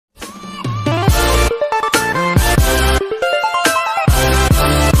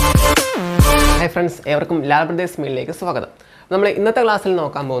Friends, ഏവർക്കും ലാബ്രഡേഴ്സ് മീലിലേക്ക് സ്വാഗതം. നമ്മൾ ഇന്നത്തെ ക്ലാസ്സിൽ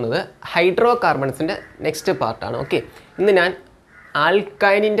നോക്കാൻ പോകുന്നത് ഹൈഡ്രോ കാർബൺസിൻ്റെ നെക്സ്റ്റ് പാർട്ടാണ്. ഓക്കെ, ഇന്ന് ഞാൻ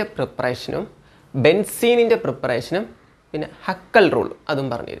ആൽക്കൈനിൻ്റെ പ്രിപ്പറേഷനും ബെൻസീനിൻ്റെ പ്രിപ്പറേഷനും പിന്നെ ഹക്കൽ റൂൾ അതും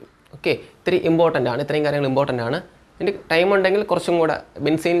പറഞ്ഞുതരും. ഓക്കെ, ഇത്രയും കാര്യങ്ങൾ ഇമ്പോർട്ടൻ്റ് ആണ്. എൻ്റെ ടൈം ഉണ്ടെങ്കിൽ കുറച്ചും കൂടെ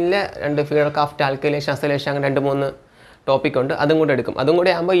ബെൻസീനിലെ 2 ഫീഡർ കാഫ്റ്റ് ആൽക്കൈലേഷൻ അസൈലേഷൻ അങ്ങനെ 2-3 ടോപ്പിക് ഉണ്ട്, അതും കൂടെ എടുക്കും. അതും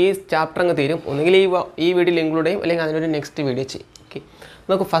കൂടെ ആകുമ്പോൾ ഈ ചാപ്റ്റർ അങ്ങ് തീരും. ഒന്നുകിൽ ഈ വീഡിയോയിൽ ഇൻക്ലൂഡ് ചെയ്യും, അല്ലെങ്കിൽ അതിനൊരു നെക്സ്റ്റ് വീഡിയോ ചെയ്യും. ഓക്കെ,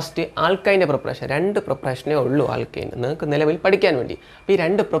 നമുക്ക് ഫസ്റ്റ് ആൽക്കൈൻ്റെ പ്രിപ്പറേഷൻ. 2 പ്രിപ്പറേഷനേ ഉള്ളൂ ആൽക്കൈൻ നിങ്ങൾക്ക് നിലവിൽ പഠിക്കാൻ വേണ്ടി. അപ്പോൾ ഈ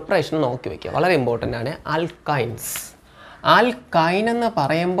 2 പ്രിപ്പറേഷൻ നോക്കി വയ്ക്കുക, വളരെ ഇമ്പോർട്ടൻ്റ് ആണ്. ആൽക്കൈൻ എന്ന്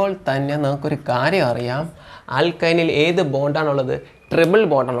പറയുമ്പോൾ തന്നെ നമുക്കൊരു കാര്യം അറിയാം, ആൽക്കൈനിൽ ഏത് ബോണ്ടാണുള്ളത്? ട്രിപ്പിൾ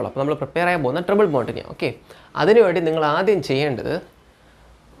ബോണ്ടാണുള്ളത്. അപ്പോൾ നമ്മൾ പ്രിപ്പയർ ചെയ്യാൻ പോകുന്ന ട്രിപ്പിൾ ബോണ്ടിനെയാണ്. ഓക്കെ, അതിനുവേണ്ടി നിങ്ങൾ ആദ്യം ചെയ്യേണ്ടത്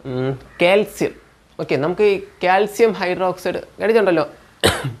കാൽസ്യം. ഓക്കെ, നമുക്ക് ഈ കാൽസ്യം ഹൈഡ്രോക്സൈഡ് കഴിച്ചിട്ടുണ്ടല്ലോ.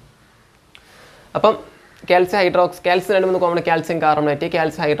 അപ്പം calcium 2-3 common calcium carbonate,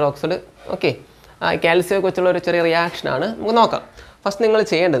 calcium hydroxide. Okay, കാൽസ്യമൊക്കെ വെച്ചുള്ള ഒരു ചെറിയ റിയാക്ഷനാണ്, നമുക്ക് നോക്കാം. ഫസ്റ്റ് നിങ്ങൾ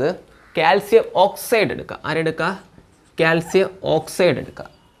ചെയ്യേണ്ടത് കാൽസ്യം ഓക്സൈഡ് എടുക്കുക. ആരെടുക്കുക? കാൽസ്യം ഓക്സൈഡ് എടുക്കുക.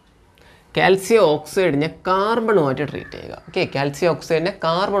 കാൽസ്യം ഓക്സൈഡിനെ കാർബണുമായിട്ട് ട്രീറ്റ് ചെയ്യുക. ഓക്കെ, കാൽസ്യം ഓക്സൈഡിനെ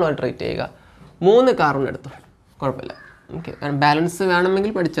കാർബണുമായിട്ട് ട്രീറ്റ് ചെയ്യുക. 3 കാർബൺ എടുത്തു, കുഴപ്പമില്ല. ഓക്കെ, കാരണം ബാലൻസ്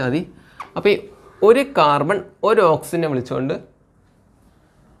വേണമെങ്കിൽ പഠിച്ചാൽ മതി. അപ്പോൾ ഈ ഒരു കാർബൺ ഒരു ഓക്സിജനെ വിളിച്ചുകൊണ്ട്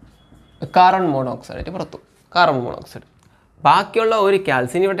കാർബൺ മോണോക്സൈഡായിട്ട് പുറത്തു. Carbon monoxide. ബാക്കിയുള്ള ഒരു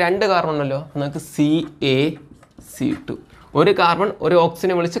കാൽസ്യം, ഇവിടെ 2 കാർബൺ ഉണ്ടല്ലോ, നമുക്ക് CaC2. ഒരു കാർബൺ ഒരു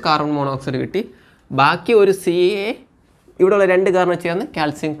ഓക്സിജനെ വിളിച്ച് കാർബൺ മോണോക്സൈഡ് കിട്ടി. ബാക്കി ഒരു Ca, ഇവിടെയുള്ള 2 കാർബൺ ചേർന്ന്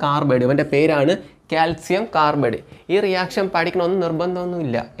കാൽസ്യം കാർബൈഡ്. ഇവൻ്റെ പേരാണ് കാൽസ്യം കാർബൈഡ്. ഈ റിയാക്ഷൻ പഠിക്കണമെന്ന്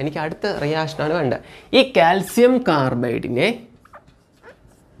നിർബന്ധമൊന്നുമില്ല, എനിക്ക് അടുത്ത റിയാക്ഷനാണ് വേണ്ടത്. ഈ കാൽസ്യം കാർബൈഡിനെ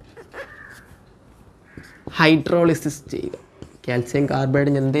ഹൈഡ്രോളിസിസ് ചെയ്യുക. കാൽസ്യം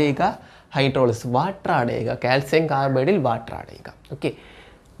കാർബൈഡിന് എന്ത് ചെയ്യുക? ഹൈഡ്രോളിസിസ്, വാട്ടർ ആഡ് ചെയ്യുക. കാൽസ്യം കാർബൈഡിൽ വാട്ടർ ആഡ് ചെയ്യുക. ഓക്കെ,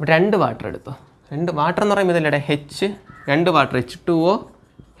 ഇവിടെ 2 വാട്ടർ എടുത്തോ. 2 വാട്ടർ എന്ന് പറയുമ്പോൾ ഇതിലൂടെ 2 വാട്ടർ H2O.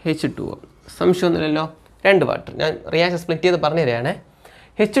 സംശയമൊന്നുമില്ലല്ലോ. 2 വാട്ടർ. ഞാൻ റിയാക്ഷൻ സ്പ്ലിറ്റ് ചെയ്ത് പറഞ്ഞു തരികയാണേ.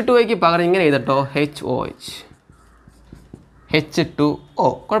 H2Oയ്ക്ക് പകരം ഇങ്ങനെ ചെയ്തിട്ടോ, HOH, H2O.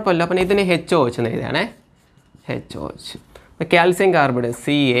 കുഴപ്പമില്ല. അപ്പം ഇതിന് HOH എന്ന് എഴുതുകയാണേ, HOH. Calcium carbide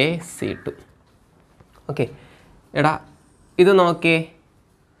CaC2. Okay, എടാ ഇത് നോക്കിയേ,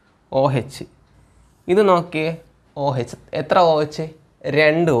 OH. ഇത് നോക്കിയേ, OH. എത്ര OH?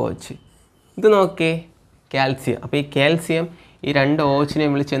 2 OH. ഇത് നോക്കിയേ, കാൽസ്യം. അപ്പോൾ ഈ കാൽസ്യം ഈ 2 OHനെ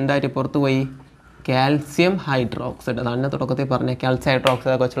വിളിച്ച് എന്തായിട്ട് പുറത്തു പോയി? Calcium hydroxide. അതാണ് തുടക്കത്തിൽ പറഞ്ഞ കാൽസ്യം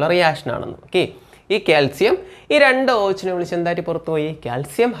ഹൈഡ്രോക്സൈഡ് വെച്ചുള്ള റിയാക്ഷനാണെന്ന്. ഓക്കെ, ഈ കാൽസ്യം ഈ 2 OHനെ വിളിച്ച് എന്തായിട്ട് പുറത്തു പോയി?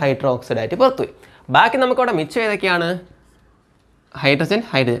 കാൽസ്യം ഹൈഡ്രോക്സൈഡായിട്ട് പുറത്തുപോയി. ബാക്കി നമുക്കവിടെ മിച്ചം ഏതൊക്കെയാണ്? ഹൈഡ്രജൻ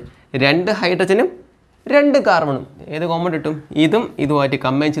 2 ഹൈഡ്രജനും 2 കാർബണും. ഏത് കോമ്പൗണ്ട് കിട്ടും? ഇതുമായിട്ട്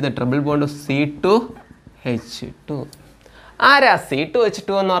കമ്പൈൻ ചെയ്ത ട്രിപ്പിൾ ബോണ്ട് C2H2. ആരാ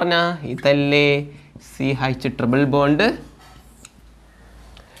C2H2 എന്ന് പറഞ്ഞാൽ? ഇതല്ലേ CH ട്രിപ്പിൾ ബോണ്ട്.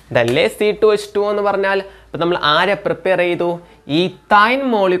 ഇതല്ലേ C2H2 എന്ന് പറഞ്ഞാൽ. ഇപ്പം നമ്മൾ ആരെ പ്രിപ്പയർ ചെയ്തു? ഈത്തൈൻ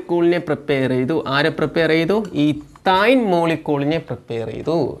മോളിക്യൂളിനെ പ്രിപ്പയർ ചെയ്തു. ആരെ പ്രിപ്പയർ ചെയ്തു? ഈത്തൈൻ മോളിക്യൂളിനെ പ്രിപ്പയർ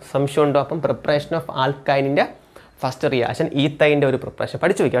ചെയ്തു. സംശയമുണ്ടോ? അപ്പം പ്രിപ്പറേഷൻ ഓഫ് ആൽക്കൈനിൻ്റെ ഫസ്റ്റ് റിയാക്ഷൻ ഈത്തൈൻ്റെ ഒരു പ്രിപ്പറേഷൻ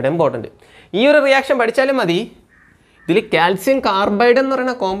പഠിച്ചു വയ്ക്കുക, അവിടെ ഇമ്പോർട്ടൻറ്റ്. ഈ ഒരു റിയാക്ഷൻ പഠിച്ചാലും മതി. ഇതിൽ കാൽസ്യം കാർബൈഡ് എന്ന്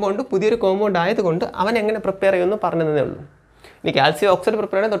പറയുന്ന കോമ്പൗണ്ട് പുതിയൊരു കോമ്പൗണ്ട് ആയതുകൊണ്ട് അവൻ എങ്ങനെ പ്രിപ്പയർ ചെയ്യുമെന്ന് പറഞ്ഞതേ ഉള്ളൂ. ഇനി കാൽസ്യം ഓക്സൈഡ്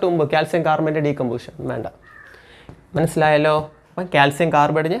പ്രിപ്പയർ ചെയ്യാൻ തൊട്ട് മുമ്പ് കാൽസ്യം കാർബൈഡിൻ്റെ ഡീകമ്പോസിഷൻ വേണ്ട. മനസ്സിലായല്ലോ? അപ്പം കാൽസ്യം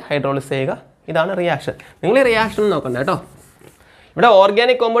കാർബൈഡിനെ ഹൈഡ്രോളിസ് ചെയ്യുക. ഇതാണ് റിയാക്ഷൻ. നിങ്ങൾ ഈ റിയാക്ഷൻ നോക്കണ്ട കേട്ടോ. ഇവിടെ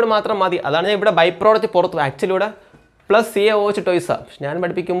ഓർഗാനിക് കോമ്പൗണ്ട് മാത്രം മതി. അതാണ് ഞാൻ ഇവിടെ ബൈ പ്രോഡക്റ്റ് പുറത്ത്. ആക്ച്വലി ഇവിടെ +CaOH ടോയ്സാണ്. പക്ഷെ ഞാൻ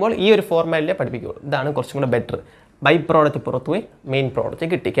പഠിപ്പിക്കുമ്പോൾ ഈ ഒരു ഫോർമാറ്റിലേ പഠിപ്പിക്കുള്ളൂ. ഇതാണ് കുറച്ചും കൂടെ ബെറ്റർ. ബൈ പ്രോഡക്റ്റ് പുറത്തുപോയി മെയിൻ പ്രോഡക്റ്റ്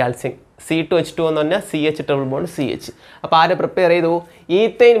കിട്ടി. കാൽസ്യം C2H2 എന്ന് പറഞ്ഞാൽ CH ട്രിപ്പിൾ ബോണ്ട് CH. അപ്പോൾ ആരെ പ്രിപ്പയർ ചെയ്തു?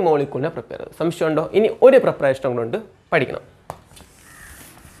 ഈത്തൈൻ മോളിക്യൂളിനെ പ്രിപ്പയർ ചെയ്തു. സംശയമുണ്ടോ? ഇനി ഒരു പ്രിപ്പറേഷൻ കൊണ്ട് പഠിക്കണം.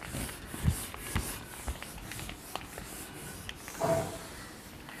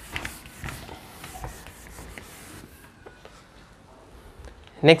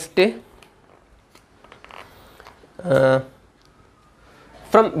 നെക്സ്റ്റ്,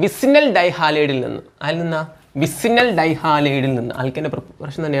 ഫ്രം വിസിനൽ ഡൈഹാലൈഡിൽ നിന്ന്. അതിൽ നിന്നാ വിസിനൽ ഡൈഹാലൈഡിൽ നിന്ന്. ആൽക്കൈൻ്റെ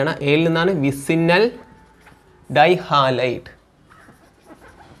പ്രിപ്പറേഷൻ തന്നെയാണ്. എയിൽ നിന്നാണ് വിസിനൽ ഡൈഹാലൈഡ്.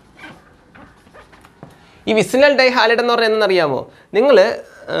 ഈ വിസിനൽ ഡൈഹാലൈഡ് എന്ന് പറഞ്ഞാൽ എന്നറിയാമോ? നിങ്ങൾ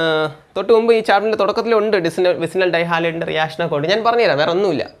തൊട്ട് മുമ്പ് ഈ ചാപ്റ്ററിൻ്റെ തുടക്കത്തിലുണ്ട് വിസിനൽ ഡൈഹാലൈഡിൻ്റെ റിയാക്ഷനൊക്കെ ഉണ്ട്. ഞാൻ പറഞ്ഞുതരാം, വേറെ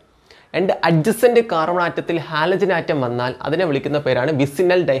ഒന്നുമില്ല. 2 അഡ്ജസൻറ്റ് കാർബൺ ആറ്റത്തിൽ ഹാലജൻ ആറ്റം വന്നാൽ അതിനെ വിളിക്കുന്ന പേരാണ്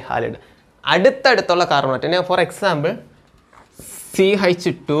vicinal dihalide. അടുത്തടുത്തുള്ള carbon atom, for example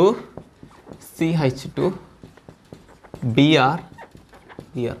CH2 Br.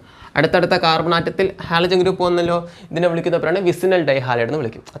 അടുത്തടുത്ത കാർബൺ ആറ്റത്തിൽ ഹാലജൻ ഗ്രൂപ്പ് വന്നല്ലോ, ഇതിനെ വിളിക്കുന്ന പേരാണ് വിസിനൽ ഡൈഹാലൈഡ് എന്ന്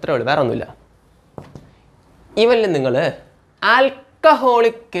വിളിക്കും. അത്രേ ഉള്ളൂ, വേറെ ഒന്നുമില്ല. ഇവനിൽ നിങ്ങൾ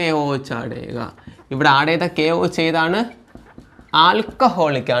ആൽക്കഹോളിക് KOH ആഡ് ചെയ്യുക. ഇവിടെ ആഡ് ചെയ്ത KOH ഏതാണ്?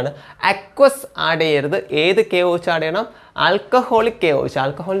 ആൽക്കഹോളിക് ആണ്. അക്വസ് ആഡ് ചെയ്യരുത്. ഏത് KOH ആഡ് ചെയ്യണം? ആൽക്കഹോളിക് KOH,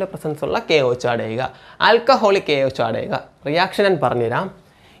 ആൽക്കഹോളിൻ്റെ പ്രസൻസ് ഉള്ള KOH ആഡ് ചെയ്യുക. ആൽക്കഹോളിക് KOH ആഡ് ചെയ്യുക. റിയാക്ഷൻ ഞാൻ പറഞ്ഞുതരാം.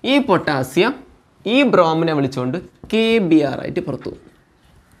 ഈ പൊട്ടാസ്യം ഈ ബ്രോമിനെ വിളിച്ചുകൊണ്ട് KBr ആയിട്ട് പുറത്തു.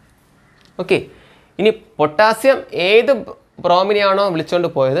 ഓക്കെ, ഇനി പൊട്ടാസ്യം ഏത് ബ്രോമിനെയാണോ വിളിച്ചുകൊണ്ട്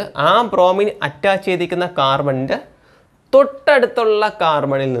പോയത് ആ ബ്രോമിന് അറ്റാച്ച് ചെയ്തിരിക്കുന്ന കാർബണിൻ്റെ തൊട്ടടുത്തുള്ള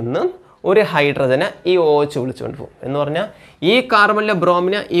കാർബണിൽ നിന്നും ഒരു ഹൈഡ്രജനെ ഈ OH വിളിച്ചുകൊണ്ട് പോകും. എന്ന് പറഞ്ഞാൽ ഈ കാർബണിലെ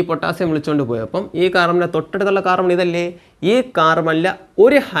ബ്രോമിനെ ഈ പൊട്ടാസ്യം വിളിച്ചുകൊണ്ട് പോയപ്പം ഈ കാർബണിൻ്റെ തൊട്ടടുത്തുള്ള കാർബൺ ഇതല്ലേ, ഈ കാർബണിലെ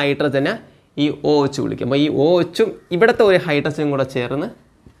ഒരു ഹൈഡ്രജനെ ഈ OH വിളിക്കും. അപ്പോൾ ഈ OHും ഇവിടുത്തെ ഒരു ഹൈഡ്രജനും കൂടെ ചേർന്ന്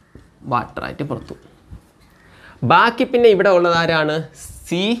വാട്ടറായിട്ട് പുറത്തു. ബാക്കി പിന്നെ ഇവിടെ ഉള്ളത് ആരാണ്?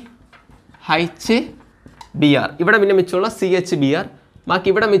 CHBr. ഇവിടെ പിന്നെ മിച്ചമുള്ള CHBr. ബാക്കി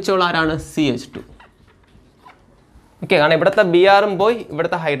ഇവിടെ മിച്ചമുള്ള ആരാണ്? CH2. ഓക്കെ, കാരണം ഇവിടുത്തെ BRും പോയി,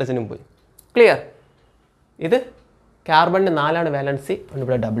 ഇവിടുത്തെ ഹൈഡ്രജനും പോയി. ക്ലിയർ? ഇത് കാർബണിന് 4 വാലൻസി,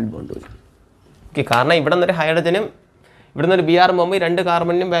 ഇവിടെ ഡബിൾ ബോണ്ട് വരും. ഓക്കെ, കാരണം ഇവിടെ നിന്നൊരു ഹൈഡ്രജനും ഇവിടെ നിന്നൊരു BRും പോകുമ്പോൾ 2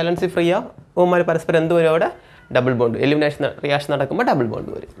 കാർബണിനും വാലൻസി ഫ്രീ ആവും. ഓമാർ പരസ്പരം എന്ത് വരും? അവിടെ ഡബിൾ ബോണ്ട്, എലിമിനേഷൻ റിയാക്ഷൻ നടക്കുമ്പോൾ ഡബിൾ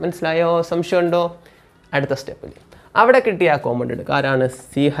ബോണ്ട് വരും. മനസ്സിലായോ? സംശയമുണ്ടോ? അടുത്ത സ്റ്റെപ്പിൽ അവിടെ കിട്ടിയ ആ കോമ്പൗണ്ട് എടുക്കുക. ആരാണ്?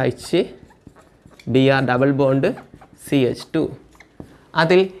 CHBr double bond CH2.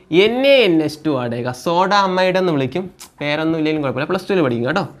 അതിൽ NaNH2 ആഡ് ചെയ്യുക. സോഡ അമ്മയുടെ എന്ന് വിളിക്കും, പേരൊന്നും ഇല്ലെങ്കിലും കുഴപ്പമില്ല, +2 പഠിക്കും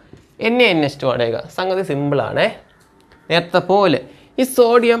കേട്ടോ. NaNH2 ആഡ് ചെയ്യുക. സംഗതി സിമ്പിളാണേ. നേരത്തെ പോലെ ഈ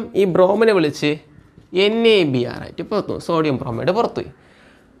സോഡിയം ഈ ബ്രോമിനെ വിളിച്ച് NaBr ആയിട്ട് പുറത്തു. സോഡിയം ബ്രോമൈഡ് പുറത്തുപോയി.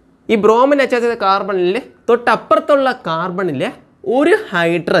 ഈ ബ്രോമിൻ അറ്റാച്ച് ചെയ്ത കാർബണിൽ തൊട്ടപ്പുറത്തുള്ള കാർബണിലെ ഒരു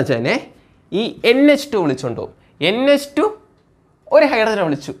ഹൈഡ്രജനെ ഈ NH2 വിളിച്ചുകൊണ്ട് പോകും. NH2 ഒരു ഹൈഡ്രജനെ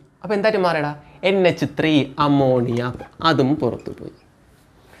വിളിച്ചു. അപ്പോൾ എന്തായിട്ട് മാറിയടാ? NH3 ammonia. അതും പുറത്തു പോയി.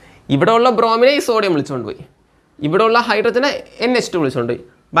 ഇവിടെ ഉള്ള ബ്രോമിനെ ഈ സോഡിയം വിളിച്ചുകൊണ്ട് പോയി. ഇവിടെ ഉള്ള ഹൈഡ്രജനെ NH2 വിളിച്ചുകൊണ്ട് പോയി.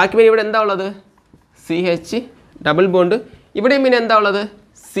 ബാക്കി പിന്നെ ഇവിടെ എന്താ ഉള്ളത്? CH double bond. ഇവിടെയും പിന്നെ എന്താ ഉള്ളത്?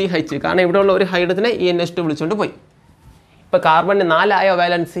 CH. കാരണം ഇവിടെ ഉള്ള ഒരു ഹൈഡ്രജനെ ഈ NH2 വിളിച്ചുകൊണ്ട് പോയി. ഇപ്പോൾ കാർബണിന് 4 ആയോ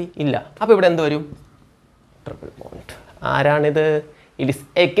വാലൻസി? ഇല്ല. അപ്പോൾ ഇവിടെ എന്ത് വരും? Triple bond. ആരാണിത്? It is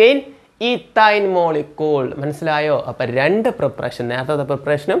again ethane molecule. മനസ്സിലായോ? അപ്പോൾ 2 പ്രിപ്പറേഷൻ, നേരത്തെ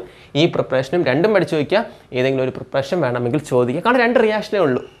പ്രിപ്പറേഷനും ഈ പ്രിപ്പറേഷനും രണ്ടും പഠിച്ചു വയ്ക്കുക. ഏതെങ്കിലും ഒരു പ്രിപ്പറേഷൻ വേണമെങ്കിൽ ചോദിക്കുക. കാരണം 2 റിയാക്ഷനേ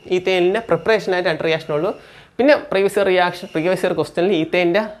ഉള്ളൂ. ഈത്തൈനിൻ്റെ പ്രിപ്പറേഷനായിട്ട് 2 റിയാക്ഷനേ ഉള്ളൂ. പിന്നെ പ്രീവിയസ് ഇയർ ക്വസ്റ്റനിൽ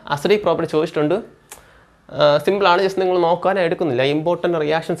ഈത്തൈൻ്റെ അസിഡിക് പ്രോപ്പർട്ടി ചോദിച്ചിട്ടുണ്ട്. സിമ്പിളാണ്, ജസ്റ്റ് നിങ്ങൾ നോക്കാൻ എടുക്കുന്നില്ല, ഇമ്പോർട്ടൻ്റ്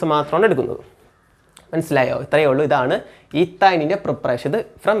റിയാക്ഷൻസ് മാത്രമാണ് എടുക്കുന്നത്. മനസ്സിലായോ? ഇത്രയേ ഉള്ളൂ. ഇതാണ് ഈത്തൈനിൻ്റെ പ്രിപ്പറേഷൻ. ഇത്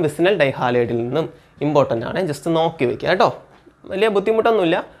ഫ്രം വിസിനൽ ഡൈഹാലൈഡിൽ നിന്നും ഇമ്പോർട്ടൻ്റ് ആണ്. ജസ്റ്റ് നോക്കി വയ്ക്കുക കേട്ടോ. വലിയ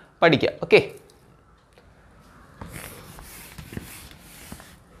ബുദ്ധിമുട്ടൊന്നുമില്ല, പഠിക്കുക. ഓക്കെ,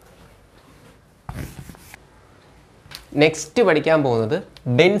 നെക്സ്റ്റ് പഠിക്കാൻ പോകുന്നത്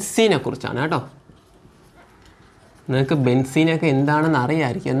ബെൻസീനെ കുറിച്ചാണ് കേട്ടോ. നിങ്ങൾക്ക് ബെൻസീനൊക്കെ എന്താണെന്ന്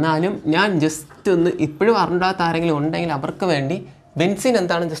അറിയാമായിരിക്കും, എന്നാലും ഞാൻ ജസ്റ്റ് ഒന്ന് ഇപ്പോഴും അറിഞ്ഞാത്ത ആരെങ്കിലും ഉണ്ടെങ്കിൽ അവർക്ക് വേണ്ടി ബെൻസീൻ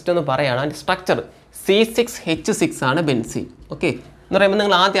എന്താണെന്ന് ജസ്റ്റ് ഒന്ന് പറയുകയാണ്. അതിൻ്റെ സ്ട്രക്ചർ C6H6 ആണ് ബെൻസീൻ. ഓക്കെ, എന്ന് പറയുമ്പോൾ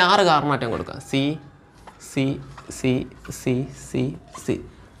നിങ്ങൾ ആദ്യം 6 കാർബണാറ്റം കൊടുക്കുക. C 6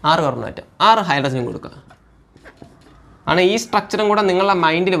 കാർബണാറ്റം, 6 ഹൈഡ്രജനും കൊടുക്കുക. ആണ് ഈ സ്ട്രക്ചറും കൂടെ നിങ്ങളുടെ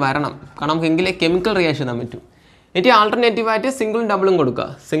മൈൻഡിൽ വരണം. കാരണം നമുക്ക് എങ്കിലേ കെമിക്കൽ റിയാക്ഷൻ ചെയ്യാൻ പറ്റും. ഏറ്റവും ആൾട്ടർനേറ്റീവായിട്ട് സിംഗിളും ഡബിളും കൊടുക്കുക.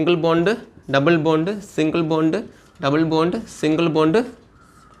 Single bond, double bond, single bond, double bond, single bond.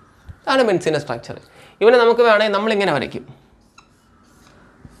 ഇതാണ് ബെൻസീൻ്റെ സ്ട്രക്ചർ. ഇവനെ നമുക്ക് വേണമെങ്കിൽ നമ്മളിങ്ങനെ വരയ്ക്കും.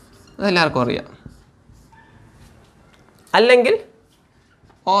 അതെല്ലാവർക്കും അറിയാം. അല്ലെങ്കിൽ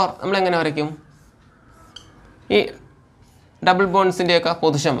നമ്മളെങ്ങനെ വരയ്ക്കും? ഈ ഡബിൾ ബോൺസിൻ്റെയൊക്കെ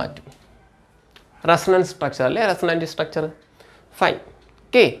പൊസിഷൻ മാറ്റും. റെസൊണൻസ് സ്ട്രക്ചർ അല്ലേ? Resonant structure. ഫൈൻ.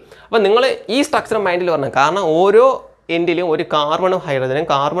 ഓക്കെ, അപ്പോൾ നിങ്ങൾ ഈ സ്ട്രക്ചർ മൈൻഡിൽ പറഞ്ഞത് കാരണം ഓരോ എൻഡിലും ഒരു കാർബണും ഹൈഡ്രജനും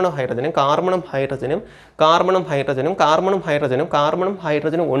കാർബണും ഹൈഡ്രജനും കാർബണും ഹൈഡ്രജനും കാർബണും ഹൈഡ്രജനും കാർബണും ഹൈഡ്രജനും കാർബണും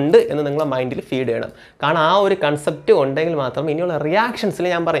ഹൈഡ്രജനും ഉണ്ട് എന്ന് നിങ്ങളെ മൈൻഡിൽ ഫീഡ് ചെയ്യണം. കാരണം ആ ഒരു കൺസെപ്റ്റ് ഉണ്ടെങ്കിൽ മാത്രം ഇനിയുള്ള റിയാക്ഷൻസിൽ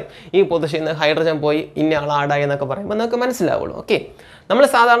ഞാൻ പറയും ഈ പൊസിഷനിൽ നിന്ന് ഹൈഡ്രജൻ പോയി ഇന്ന ആൾ ആഡായി എന്നൊക്കെ പറയുമ്പോൾ നിങ്ങൾക്ക് മനസ്സിലാവുള്ളൂ. ഓക്കെ, നമ്മൾ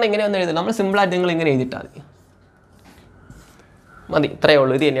സാധാരണ ഇങ്ങനെ ഒന്ന് എഴുതും. നമ്മൾ സിമ്പിളായിട്ട് നിങ്ങൾ ഇങ്ങനെ എഴുതിയിട്ടാൽ മതി. ഇത്രയേ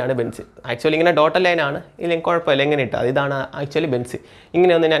ഉള്ളൂ. ഇത് തന്നെയാണ് ബെൻസിൻ. ആക്ച്വലി ഇങ്ങനെ ഡോട്ടൽ ലൈനാണ്, ഇല്ലെങ്കിൽ കുഴപ്പമില്ല, എങ്ങനെ ഇട്ടാൽ ഇതാണ് ആക്ച്വലി ബെൻസിൻ.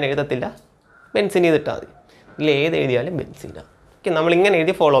 ഇങ്ങനെയൊന്നും ഞാൻ എഴുതത്തില്ല, ബെൻസിൻ ചെയ്തിട്ടാൽ മതി. ഇതിൽ ഏത് എഴുതിയാലും ബെൻസിനാണ്. ഓക്കെ, നമ്മളിങ്ങനെ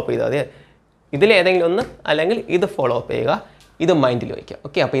എഴുതി ഫോളോ അപ്പ് ചെയ്താൽ മതി. ഇതിലേതെങ്കിലും ഒന്ന് അല്ലെങ്കിൽ ഇത് ഫോളോ അപ്പ് ചെയ്യുക, ഇത് മൈൻഡിൽ വയ്ക്കുക.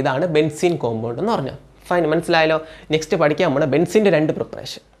 ഓക്കെ, അപ്പോൾ ഇതാണ് ബെൻസിൻ കോമ്പൗണ്ട് എന്ന് പറഞ്ഞാൽ. ഫൈൻ, മനസ്സിലായല്ലോ. നെക്സ്റ്റ് പഠിക്കാൻ നമ്മുടെ ബെൻസിൻ്റെ 2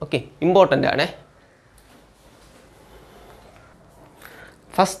 പ്രിപ്പറേഷൻ. ഓക്കെ, ഇമ്പോർട്ടൻ്റ് ആണ്.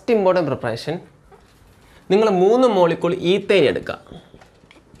 ഫസ്റ്റ് ഇമ്പോർട്ടൻ്റ് പ്രിപ്പറേഷൻ, നിങ്ങൾ 3 മോളിക്കൂൾ ഈത്തേൻ എടുക്കുക,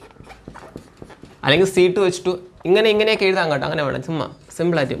 അല്ലെങ്കിൽ C2H2, ഇങ്ങനെയൊക്കെ എഴുതാൻ കേട്ടോ. അങ്ങനെ വേണം, ചുമ്മാ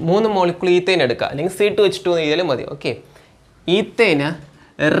സിമ്പിളായിട്ട് 3 മോളിക്കൂൾ ഈത്തേൻ എടുക്കുക, അല്ലെങ്കിൽ C2H2 എന്ന് എഴുതിയാലും മതി. ഓക്കെ, ഈത്തേന്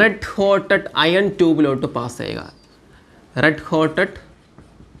റെഡ് ഹോട്ടഡ് അയൺ ട്യൂബിലോട്ട് പാസ് ചെയ്യുക. റെഡ് ഹോട്ടഡ്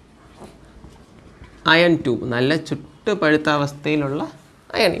അയൺ ട്യൂബ്, നല്ല ചുട്ട് പഴുത്ത അവസ്ഥയിലുള്ള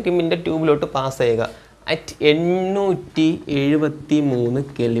അയൺ ഇരുമ്പിൻ്റെ ട്യൂബിലോട്ട് പാസ് ചെയ്യുക at 873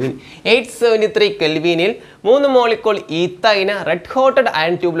 kelvin. 873 കെൽവിനിൽ 3 molecule ഈത്തൈനെ red ഹോട്ടഡ്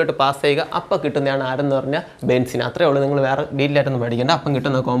iron ട്യൂബിലോട്ട് pass ചെയ്യുക. അപ്പം കിട്ടുന്നതാണ് ആരെന്ന് പറഞ്ഞാൽ ബെൻസിൻ. അത്രേ ഉള്ളൂ, നിങ്ങൾ വേറെ ഡീറ്റെയിലായിട്ടൊന്നും പഠിക്കേണ്ട. അപ്പം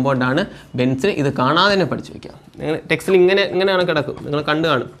കിട്ടുന്ന കോമ്പൗണ്ടാണ് ബെൻസിൻ. ഇത് കാണാതെ തന്നെ പഠിച്ചു വയ്ക്കാം. നിങ്ങൾ ടെക്സ്റ്റിൽ ഇങ്ങനെയാണ് കിടക്കും, നിങ്ങൾ കണ്ടു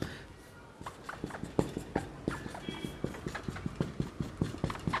കാണും.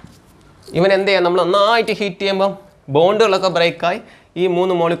 ഇവൻ എന്ത് ചെയ്യാം, നമ്മൾ നന്നായിട്ട് ഹീറ്റ് ചെയ്യുമ്പം ബോണ്ടുകളൊക്കെ ബ്രേക്കായി ഈ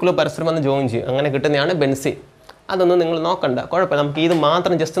 3 മോളിക്കൂൾ പരസ്പരം വന്ന് ജോയിൻ ചെയ്യും. അങ്ങനെ കിട്ടുന്നതാണ് ബെൻസിൻ. അതൊന്നും നിങ്ങൾ നോക്കണ്ട, കുഴപ്പമില്ല. നമുക്ക് ഇത്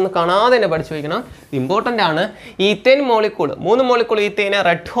മാത്രം ജസ്റ്റ് ഒന്ന് കാണാതെ തന്നെ പഠിച്ചു വയ്ക്കണം. ഇത് ഇമ്പോർട്ടൻ്റ് ആണ്. ഈത്തേൻ molecule 3 molecule ഈത്തേനെ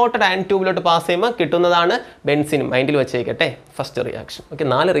red ഹോട്ടഡ് iron ട്യൂബിലോട്ട് pass ചെയ്യുമ്പോൾ കിട്ടുന്നതാണ് ബെൻസിൻ. മൈൻഡിൽ വെച്ചേക്കട്ടെ. First reaction. ഓക്കെ,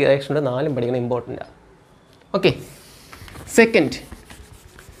 4 റിയാക്ഷൻ ഉണ്ട്, 4 പഠിക്കണം, ഇമ്പോർട്ടൻ്റ് ആണ്. Okay, second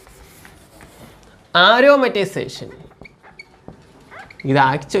ആരോമറ്റൈസേഷൻ. ഇത്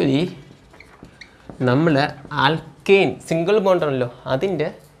ആക്ച്വലി നമ്മൾ ആൽക്കെയിൻ സിംഗിൾ ബോണ്ട് ആണല്ലോ, അതിൻ്റെ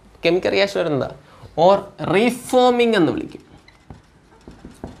കെമിക്കൽ റിയാക്ഷൻ വരുന്നതാണ്. ഓർ റീഫോമിംഗ് എന്ന് വിളിക്കും.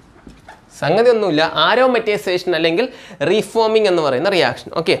 സംഗതി ഒന്നുമില്ല, ആരോമറ്റൈസേഷൻ അല്ലെങ്കിൽ റീഫോമിംഗ് എന്ന് പറയുന്ന റിയാക്ഷൻ.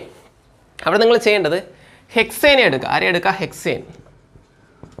 ഓക്കെ, അവിടെ നിങ്ങൾ ചെയ്യേണ്ടത് ഹെക്സേനെ എടുക്കുക. ആരെ എടുക്കുക? ഹെക്സേൻ.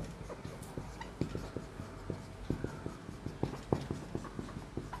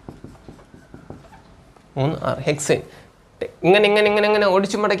 ഹെക്സേൻ ഇങ്ങനെ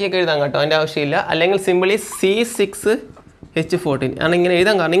ഒടിച്ചു മടക്കിയൊക്കെ എഴുതാൻ കേട്ടോ, അതിൻ്റെ ആവശ്യമില്ല. അല്ലെങ്കിൽ സിമ്പിളി C6H14 ആണ് ഇങ്ങനെ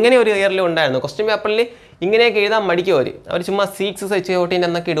എഴുതാൻ. കാരണം ഇങ്ങനെ ഒരു ഇയറിൽ ഉണ്ടായിരുന്നു, ക്വസ്റ്റ്യൻ പേപ്പറിൽ ഇങ്ങനെയൊക്കെ എഴുതാൻ മടിക്കും അവർ ചുമ്മാ C6H14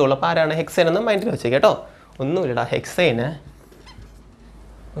 എന്നൊക്കെ ഇടുള്ളൂ. അപ്പോൾ ആരാണ് ഹെക്സേൻ എന്ന് മൈൻഡിൽ വെച്ചേക്ക് കേട്ടോ. ഒന്നുമില്ലടാ, ഹെക്സേന്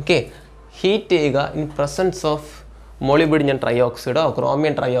ഓക്കെ ഹീറ്റ് ചെയ്യുക ഇൻ പ്രസൻസ് ഓഫ് മോളിബിഡിയം ട്രൈഓക്സൈഡോ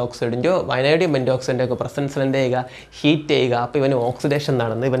ക്രോമിയം ട്രൈഓക്സൈഡിൻ്റെയോ വയനൈഡിയം പെൻറ്റോക്സൈഡിൻ്റെ ഒക്കെ പ്രസൻസിൽ എന്ത് ചെയ്യുക, ഹീറ്റ് ചെയ്യുക. അപ്പോൾ ഇവന് ഓക്സിഡേഷൻ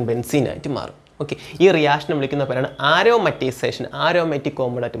നടന്ന് ഇവൻ ബെൻസീനായിട്ട് മാറും. ഓക്കെ, ഈ റിയാക്ഷൻ വിളിക്കുന്ന പേരാണ് ആരോമറ്റൈസേഷൻ. ആരോമാറ്റിക്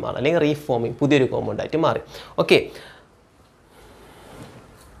കോമ്പൗണ്ടായിട്ട് മാറും, അല്ലെങ്കിൽ റീഫോമിങ്, പുതിയൊരു കോമ്പൗണ്ടായിട്ട് മാറി. ഓക്കെ,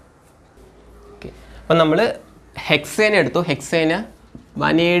 അപ്പം നമ്മൾ ഹെക്സേന എടുത്തു. ഹെക്സേന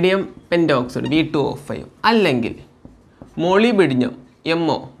വനേഡിയം പെൻറ്റോക്സൈഡ് V2O5, അല്ലെങ്കിൽ മോളിബിഡിയം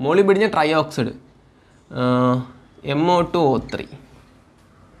MO, മോളിബിഡിയം ട്രൈഓക്സൈഡ് MO2O3.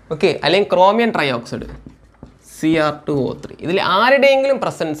 ഓക്കെ, അല്ലെങ്കിൽ ക്രോമിയം ട്രൈഓക്സൈഡ് Cr2O3. ഇതിൽ ആരുടെയെങ്കിലും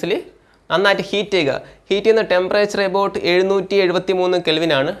പ്രസൻസിൽ നന്നായിട്ട് ഹീറ്റ് ചെയ്യുക. ഹീറ്റ് ചെയ്യുന്ന ടെമ്പറേച്ചർ എബൌട്ട് 773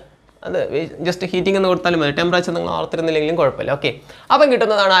 കെൽവിനാണ്. അത് ജസ്റ്റ് ഹീറ്റിംഗ് എന്ന് കൊടുത്താലും മതി, ടെമ്പറേച്ചർ നിങ്ങൾ ഓർത്തിരുന്നില്ലെങ്കിലും കുഴപ്പമില്ല. ഓക്കെ, അപ്പം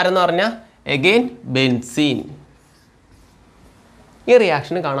കിട്ടുന്നതാണ് ആരെന്ന് പറഞ്ഞാൽ എഗെയിൻ ബെൻസീൻ. ഈ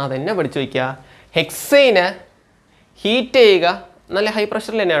റിയാക്ഷൻ കാണാതെ തന്നെ പഠിച്ചു വയ്ക്കുക. ഹെക്സൈന് ഹീറ്റ് ചെയ്യുക, നല്ല ഹൈ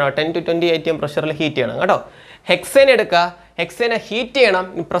പ്രഷറിൽ തന്നെയാണോ, 10 to 20 ATM പ്രഷറിൽ ഹീറ്റ് ചെയ്യണം കേട്ടോ. ഹെക്സൈൻ എടുക്കുക, ഹെക്സൈനെ ഹീറ്റ് ചെയ്യണം.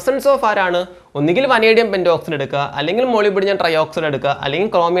 പ്രസൻസ് ഓഫ് ആരാണ്, ഒന്നുകിൽ വനേഡിയം പെൻറ്റോക്സൈഡ് എടുക്കുക, അല്ലെങ്കിൽ മോളിബിഡിയം ട്രൈഓക്സൈഡ് എടുക്കുക, അല്ലെങ്കിൽ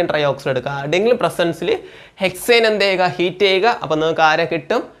ക്രോമിയം ട്രൈഓക്സൈഡ് എടുക്കുക. ആരുടെയെങ്കിലും പ്രസൻസിൽ ഹെക്സൈൻ എന്ത് ചെയ്യുക, ഹീറ്റ് ചെയ്യുക. അപ്പോൾ നിങ്ങൾക്ക് ആരെ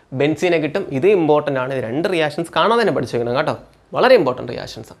കിട്ടും, ബെൻസീനെ കിട്ടും. ഇത് ഇമ്പോർട്ടൻ്റ് ആണ്. ഇത് 2 റിയാക്ഷൻസ് കാണാതെ തന്നെ പഠിച്ചു വയ്ക്കണം കേട്ടോ, വളരെ ഇമ്പോർട്ടൻറ്റ്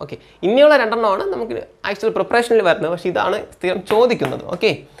റിയാക്ഷൻസ്. ഓക്കെ, ഇനിയുള്ള 2 നമുക്ക് ആക്ച്വൽ പ്രിപ്പറേഷനിൽ വരുന്നത്, പക്ഷേ ഇതാണ് സ്ഥിരം ചോദിക്കുന്നത്.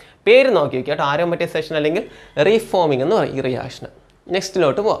 ഓക്കെ, പേര് നോക്കി വയ്ക്കുക കേട്ടോ, ആരോമറ്റൈസേഷൻ അല്ലെങ്കിൽ റീഫോമിംഗ് എന്ന് പറയും ഈ റിയാക്ഷൻ.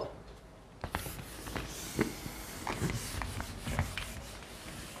 നെക്സ്റ്റിലോട്ട് പോവാം.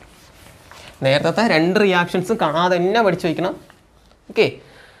 നേരത്തെ 2 റിയാക്ഷൻസും കാണാതെ തന്നെ പഠിച്ചു വയ്ക്കണം. ഓക്കെ,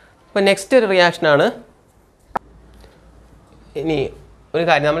 അപ്പോൾ നെക്സ്റ്റ് ഒരു റിയാക്ഷനാണ്. ഇനി ഒരു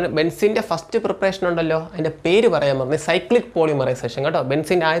കാര്യം, നമ്മൾ ബെൻസിൻ്റെ ഫസ്റ്റ് പ്രിപ്പറേഷൻ ഉണ്ടല്ലോ, അതിൻ്റെ പേര് പറയാൻ പറഞ്ഞത് സൈക്ലിക് പോളിമറൈസേഷൻ കേട്ടോ.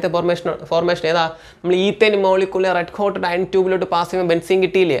 ബെൻസിൻ്റെ ആദ്യത്തെ ഫോർമേഷൻ ഏതാ, നമ്മൾ ഈത്തേൻ മോളിക്കൂൾ റെഡ് ഹോട്ടഡ് അയൺ ട്യൂബിലോട്ട് പാസ് ചെയ്യുമ്പോൾ ബെൻസിൻ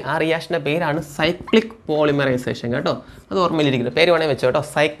കിട്ടിയില്ലേ, ആ റിയാക്ഷൻ്റെ പേരാണ് സൈക്ലിക് പോളിമറൈസേഷൻ കേട്ടോ. അത് ഓർമ്മയിലിരിക്കുന്നത്, പേര് വേണമെങ്കിൽ വെച്ചോ കേട്ടോ,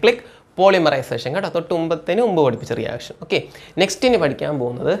 സൈക്ലിക് പോളിമറൈസേഷൻ കേട്ടോ. തൊട്ട് മുമ്പ് പഠിപ്പിച്ച റിയാക്ഷൻ. ഓക്കെ, നെക്സ്റ്റിന് പഠിക്കാൻ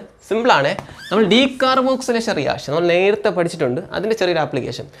പോകുന്നത് സിമ്പിളാണ്. നമ്മൾ ഡീകാർബോക്സിലേഷൻ റിയാക്ഷൻ നമ്മൾ നേരത്തെ പഠിച്ചിട്ടുണ്ട്, അതിൻ്റെ ചെറിയൊരു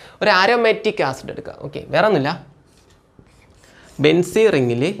ആപ്ലിക്കേഷൻ. ഒരു ആരോമാറ്റിക് ആസിഡ് എടുക്കുക. ഓക്കെ, വേറെ ഒന്നുമില്ല, ബെൻസീൻ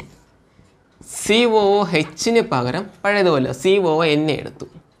റിങ്ങിൽ COOH പകരം പഴയതുപോലെ CON എടുത്തു.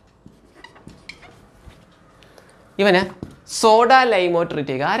 ഇവന് സോഡ ലൈമോ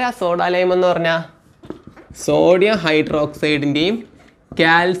ട്രീറ്റ് ചെയ്യുക. ആരാ സോഡ ലൈം എന്ന് പറഞ്ഞാൽ, സോഡിയം ഹൈഡ്രോക്സൈഡിൻ്റെയും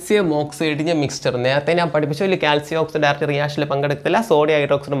കാൽസ്യം ഓക്സൈഡിൻ്റെയും മിക്സ്ചർ. നേരത്തെ ഞാൻ പഠിപ്പിച്ചില്ല, calcium oxide direct റിയാക്ഷനിൽ പങ്കെടുത്തില്ല, sodium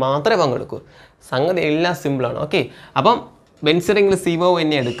hydroxide മാത്രമേ പങ്കെടുക്കൂ. സംഗതി എല്ലാം സിമ്പിളാണ്. ഓക്കെ, അപ്പം ബെൻസീൻ റിങ്ങിൽ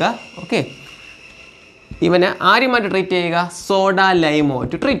CON എടുക്കുക. ഓക്കെ, ഇവനെ ആരുമായിട്ട് ട്രീറ്റ് ചെയ്യുക, സോഡ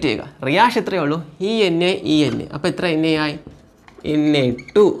ലൈമുമായിട്ട് ട്രീറ്റ് ചെയ്യുക. റിയാക്ഷൻ എത്രയേ ഉള്ളൂ, Na. അപ്പോൾ എത്ര Na ആയി,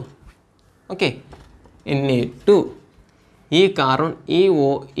 Na2. ഓക്കെ, Na2, ഈ കാർബൺ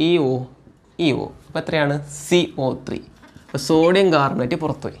EO. അപ്പോൾ എത്രയാണ്, CO3. അപ്പോൾ സോഡിയം കാർബണേറ്റ്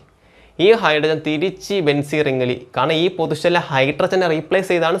പുറത്തുപോയി. ഈ ഹൈഡ്രജൻ തിരിച്ച് ബെൻസീൻ റിങ്ങിൽ, കാരണം ഈ പൊസിഷനിലെ ഹൈഡ്രജനെ റീപ്ലേസ്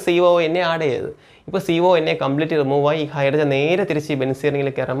ചെയ്താണ് CON ആഡ് ചെയ്തത്. ഇപ്പോൾ CON കംപ്ലീറ്റ് റിമൂവ് ആയി, ഈ ഹൈഡ്രജൻ നേരെ തിരിച്ച് ബെൻസീൻ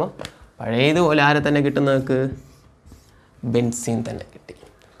റിങ്ങിൽ കയറുമ്പോൾ പഴയതുപോലെ ആരെ തന്നെ കിട്ടുന്നവർക്ക്, ബെൻസീൻ തന്നെ കിട്ടി.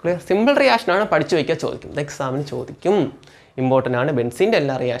 ക്ലിയർ? സിമ്പിൾ റിയാക്ഷനാണ്, പഠിച്ചു വയ്ക്കുക, ചോദിക്കും. ഇത് എക്സാമിന് ചോദിക്കും. ഇമ്പോർട്ടൻ്റ് ആണ്, ബെൻസീൻ്റെ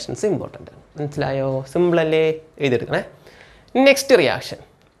എല്ലാ റിയാക്ഷൻസും ഇമ്പോർട്ടൻ്റ് ആണ്. മനസ്സിലായോ? സിമ്പിളല്ലേ? എഴുതിയെടുക്കണേ. Next reaction,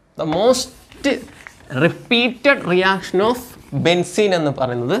 the most repeated reaction of benzene എന്ന്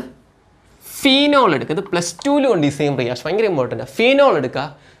പറയുന്നത് ഫീനോൾ എടുക്കുക. ഇത് +2 ഉണ്ട് ഈ സെയിം റിയാക്ഷൻ, ഭയങ്കര ഇമ്പോർട്ടൻ്റ് ആണ്. ഫീനോൾ എടുക്കുക,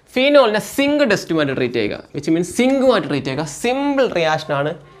 ഫീനോളിനെ സിങ്ക് ഡസ്റ്റുമായിട്ട് ട്രീറ്റ് ചെയ്യുക, വിച്ച് മീൻസ് സിങ്കുമായിട്ട് ട്രീറ്റ് ചെയ്യുക. സിമ്പിൾ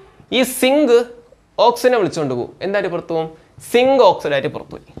റിയാക്ഷനാണ്. ഈ സിങ്ക് ഓക്സിജനെ വിളിച്ചുകൊണ്ട് പോകും, എന്തായിട്ട് പുറത്തു പോകും? സിങ്ക് ഓക്സൈഡായിട്ട്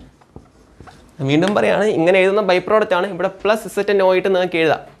പുറത്തു പോയി. വീണ്ടും പറയുകയാണ്, ഇങ്ങനെ എഴുതുന്ന ബൈ പ്രോഡക്റ്റ് ആണ്. ഇവിടെ +Z നോയിട്ട് നിങ്ങൾക്ക്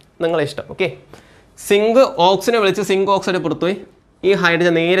എഴുതാം, നിങ്ങളെ ഇഷ്ടം. ഓക്കെ, സിങ്ക് ഓക്സിജനെ വിളിച്ച് സിങ്ക് ഓക്സൈഡ് പുറത്തുപോയി. ഈ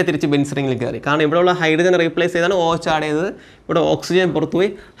ഹൈഡ്രജൻ നേരെ തിരിച്ച് ബെൻസീൻ റിങ്ങിൽ കയറി. കാരണം ഇവിടെയുള്ള ഹൈഡ്രജൻ റീപ്ലേസ് ചെയ്താണ് OH ആഡ് ചെയ്തത്. ഇവിടെ ഓക്സിജൻ പുറത്തുപോയി,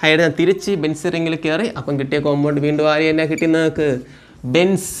 ഹൈഡ്രജൻ തിരിച്ച് ബെൻസീൻ റിങ്ങിൽ കയറി. അപ്പം കിട്ടിയ കോമ്പൗണ്ട് വീണ്ടും ആര് തന്നെ കിട്ടി? നിങ്ങൾക്ക്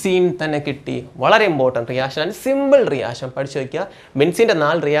ബെൻസീൻ തന്നെ കിട്ടി. വളരെ ഇമ്പോർട്ടൻറ്റ് റിയാക്ഷൻ ആണ്, സിമ്പിൾ റിയാക്ഷൻ. പഠിച്ചു വയ്ക്കുക. ബെൻസീൻ്റെ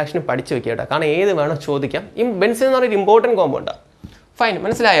 4 റിയാക്ഷൻ പഠിച്ചു വയ്ക്കുക കേട്ടോ, കാരണം ഏത് വേണം ചോദിക്കാം. ഈ ബെൻസീൻ എന്ന് പറയുന്നത് ഇമ്പോർട്ടൻറ്റ് കോമ്പൗണ്ടാണ്. ഫൈൻ,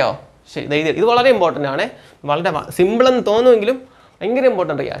 മനസ്സിലായോ? ശരി, ഇത് വളരെ ഇമ്പോർട്ടൻ്റ് ആണ്. വളരെ സിമ്പിളെന്ന് തോന്നുമെങ്കിലും ഭയങ്കര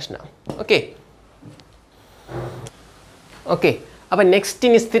ഇമ്പോർട്ടൻറ്റ് റിയാക്ഷനാണ്. ഓക്കെ ഓക്കെ അപ്പോൾ നെക്സ്റ്റ്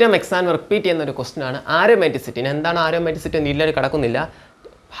ഇനി സ്ഥിരം എക്സാം റിപ്പീറ്റ് ചെയ്യുന്ന ഒരു ക്വസ്റ്റൻ ആണ് ആരോമാറ്റിസിറ്റി. എന്താണ് ആരോമാറ്റിസിറ്റി എന്ന് ഇല്ലാതെ കിടക്കുന്നില്ല,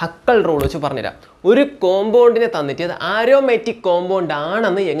 ഹക്കൽ റൂൾ വെച്ച് പറഞ്ഞുതരാം. ഒരു കോമ്പൗണ്ടിനെ തന്നിട്ട് അത് ആരോമാറ്റിക് കോമ്പൗണ്ട്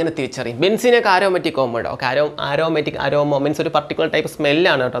ആണെന്ന് എങ്ങനെ തിരിച്ചറിയും? ബെൻസീനൊക്കെ aromatic compound. Okay, Aroma means ഒരു പർട്ടിക്കുലർ ടൈപ്പ്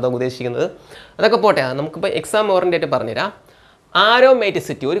സ്മെല്ലാണ് കേട്ടോ അതൊക്കെ ഉദ്ദേശിക്കുന്നത്. അതൊക്കെ പോട്ടെ, നമുക്കിപ്പോൾ എക്സാം ഓറിയൻറ്റേറ്റ് പറഞ്ഞുതരാം.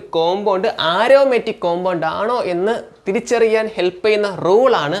 ആരോമാറ്റിസിറ്റി, ഒരു കോമ്പൗണ്ട് ആരോമാറ്റിക് കോമ്പൗണ്ട് ആണോ എന്ന് തിരിച്ചറിയാൻ ഹെൽപ്പ് ചെയ്യുന്ന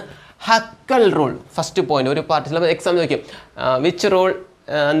റൂളാണ് ഹക്കൽ റൂൾ. ഫസ്റ്റ് പോയിന്റ് ഒരു പാർട്ട് ചിലപ്പോൾ എക്സാം ചോദിക്കും, വിച്ച് റൂൾ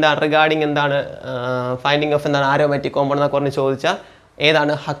എന്താണ് റിഗാർഡിങ് എന്താണ് ഫൈൻഡിങ് ഓഫ് എന്താണ് ആരോമാറ്റിക് കോമ്പൗണ്ട് എന്നൊക്കെ പറഞ്ഞ് ചോദിച്ചാൽ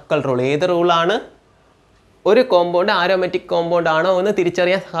ഏതാണ്? Hückel rule. ഏത് റൂളാണ് ഒരു കോമ്പൗണ്ട് ആരോമാറ്റിക് കോമ്പൗണ്ട് ആണോ എന്ന്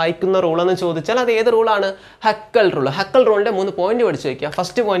തിരിച്ചറിയാൻ സഹായിക്കുന്ന റൂളെന്ന് ചോദിച്ചാൽ അത് ഏത് റൂളാണ്? Hückel rule. ഹക്കൽ റൂളിൻ്റെ 3 പോയിന്റ് പഠിച്ചു വയ്ക്കുക.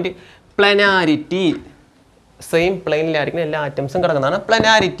 ഫസ്റ്റ് പോയിന്റ് പ്ലനാരിറ്റി, സെയിം പ്ലെയിനിലായിരിക്കും എല്ലാ ആറ്റംസും കിടക്കുന്നതാണ്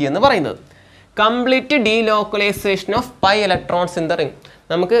പ്ലനാരിറ്റി എന്ന് പറയുന്നത്. Complete delocalisation of pi electrons in the ring.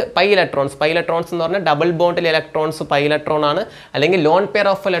 നമുക്ക് പൈ ഇലക്ട്രോൺസ് എന്ന് പറഞ്ഞാൽ ഡബിൾ ബോണ്ടിൽ ഇലക്ട്രോൺസ് പൈ ഇലക്ട്രോൺ ആണ്, അല്ലെങ്കിൽ ലോൺ പെയർ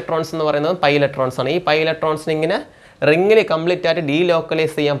ഓഫ് ഇലക്ട്രോൺസ് എന്ന് പറയുന്നത് പൈ ഇലക്ട്രോൺസ് ആണ്. ഈ പൈ ഇലക്ട്രോൺസിന് ഇങ്ങനെ റിങ്ങിൽ കംപ്ലീറ്റ് ആയിട്ട്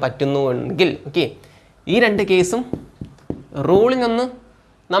ഡീലോക്കലൈസ് ചെയ്യാൻ പറ്റുന്നുവെങ്കിൽ ഓക്കെ, ഈ 2 കേസും റൂളിനൊന്ന്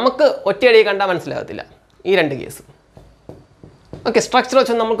നമുക്ക് ഒറ്റയടി കണ്ടാൽ മനസ്സിലാകത്തില്ല. ഈ 2 കേസും ഓക്കെ, സ്ട്രക്ചർ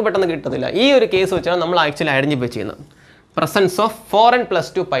വെച്ചാൽ നമുക്ക് പെട്ടെന്ന് കിട്ടത്തില്ല. ഈ ഒരു കേസ് വെച്ചാണ് നമ്മൾ ആക്ച്വലി ഐഡൻറ്റിഫൈ ചെയ്യുന്നത്. Presence of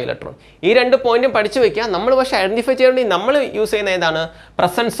 4n+2 pi electron. ഈ 2 പോയിന്റും പഠിച്ചു വയ്ക്കുക. നമ്മൾ പക്ഷേ ഐഡൻറ്റിഫൈ ചെയ്യേണ്ടി നമ്മൾ യൂസ് ചെയ്യുന്ന ഏതാണ്?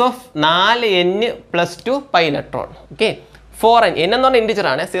 Presence of 4n+2 pi electron. Okay, 4n എന്ന് പറഞ്ഞാൽ ഇൻഡിജർ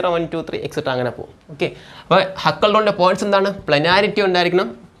ആണ്, 0 1 2 3 എക്സെട്ര അങ്ങനെ പോകും. ഓക്കെ, അപ്പോൾ ഹക്കൽ റൂളിൻ്റെ പോയിന്റ്സ് എന്താണ്? പ്ലനാരിറ്റി ഉണ്ടായിരിക്കണം,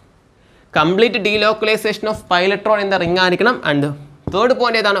 complete delocalisation of pi electron in the ring ആയിരിക്കണം, ആൻഡ് തേർഡ്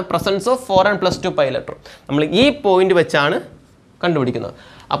പോയിന്റ് ഏതാണ്? Presence of 4n+2 pi electron. നമ്മൾ ഈ പോയിന്റ് വെച്ചാണ് കണ്ടുപിടിക്കുന്നത്.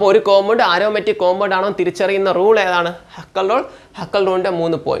 അപ്പോൾ ഒരു കോമ്പൗണ്ട് ആരോമാറ്റിക് കോമ്പൗണ്ട് ആണോ തിരിച്ചറിയുന്ന റൂൾ ഏതാണ്? Hückel rule. Hückel റൂളിൻ്റെ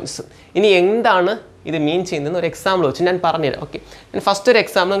 3 points. ഇനി എന്താണ് ഇത് മീൻ ചെയ്യുന്നതെന്ന് ഒരു എക്സാമ്പിൾ വെച്ച് ഞാൻ പറഞ്ഞുതരാം. ഓക്കെ, ഞാൻ ഫസ്റ്റ് ഒരു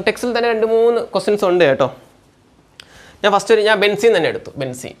എക്സാമ്പിൾ, ടെക്സ്റ്റിൽ തന്നെ 2-3 ക്വസ്റ്റ്യൻസ് ഉണ്ട് കേട്ടോ. ഞാൻ ബെൻസീൻ തന്നെ എടുത്തു.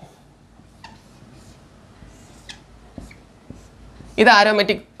 ബെൻസീൻ ഇത്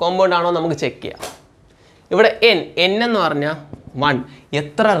ആരോമാറ്റിക് കോമ്പൗണ്ട് ആണോ നമുക്ക് ചെക്ക് ചെയ്യാം. ഇവിടെ n എന്ന് പറഞ്ഞാൽ 1,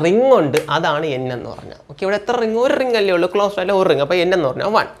 എത്ര റിംഗ് ഉണ്ട് അതാണ് n എന്ന് പറഞ്ഞാൽ. ഓക്കെ, ഇവിടെ എത്ര റിംഗ്? ഒരു റിംഗ് അല്ലേ ഉള്ളൂ, ക്ലോസ് അല്ല ഒരു റിംഗ്. അപ്പോൾ n എന്ന് പറഞ്ഞാൽ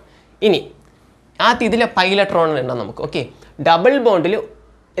 1. ഇനി ഇതിലെ പൈ ഇലക്ട്രോൺ എണ്ണം നമുക്ക്. ഓക്കെ, ഡബിൾ ബോണ്ടിൽ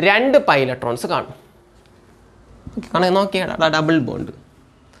 2 പൈ ഇലക്ട്രോൺസ് കാണും. കാണാൻ നോക്കിയാടാ ഡബിൾ ബോണ്ട്.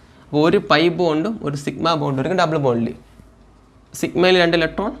 അപ്പോൾ ഒരു പൈ ബോണ്ടും ഒരു സിഗ്മ ബോണ്ടും ഒരു ഡബിൾ ബോണ്ടിൽ. സിഗ്മയിൽ 2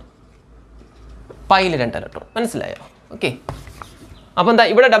 electron, പൈയിൽ 2 electron. മനസ്സിലായോ? ഓക്കെ, അപ്പോൾ എന്താ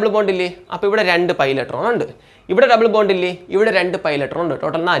ഇവിടെ ഡബിൾ ബോണ്ടില്ലേ? അപ്പോൾ ഇവിടെ 2 പൈ ഇലക്ട്രോൺ ഉണ്ട്. ഇവിടെ ഡബിൾ ബോണ്ടില്ലേ? ഇവിടെ 2 പൈ ഇലക്ട്രോൺ ഉണ്ട്.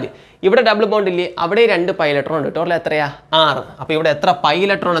 ടോട്ടൽ 4. ഇവിടെ ഡബിൾ ബോണ്ടില്ലേ? അവിടെ 2 പൈ ഇലക്ട്രോൺ ഉണ്ട്. ടോട്ടൽ എത്രയാ? 6. അപ്പോൾ ഇവിടെ എത്ര പൈ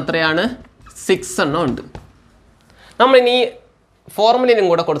ഇലക്ട്രോൺ എത്രയാണ്? 6 എണ്ണം ഉണ്ട്. നമ്മൾ ഇനി ഫോർമുലയും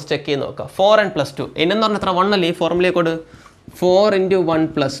കൂടെ കൊടുത്ത് ചെക്ക് ചെയ്ത് നോക്കാം. 4n+2 എന്ന് പറഞ്ഞാൽ എത്ര? 1 അല്ലേ? ഈ ഫോർമുലയെ കൊണ്ട് 4 ×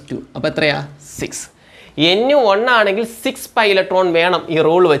 1+2 അപ്പോൾ എത്രയാ? 6. n 1 ആണെങ്കിൽ 6 പൈ ഇലക്ട്രോൺ വേണം ഈ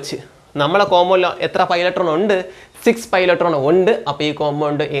റൂൾ വെച്ച്. നമ്മളെ കോമ്പൗണ്ടിൽ എത്ര പൈ ഇലക്ട്രോൺ ഉണ്ട്? 6 പൈ ഇലക്ട്രോൺ ഉണ്ട്. അപ്പോൾ ഈ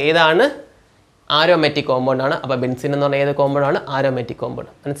കോമ്പൗണ്ട് ഏതാണ്? ആരോമാറ്റിക് കോമ്പൗണ്ട് ആണ്. അപ്പോൾ ബെൻസീൻ എന്ന് പറഞ്ഞാൽ ഏത് കോമ്പൗണ്ട് ആണ്? Aromatic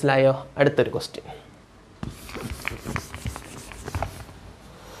compound. മനസ്സിലായോ? അടുത്തൊരു ക്വസ്റ്റ്യൻ.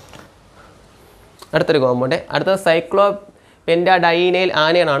 അടുത്തൊരു കോമ്പൗണ്ട്. അടുത്തത് സൈക്ലോപെൻറ്റാഡൈനൈൽ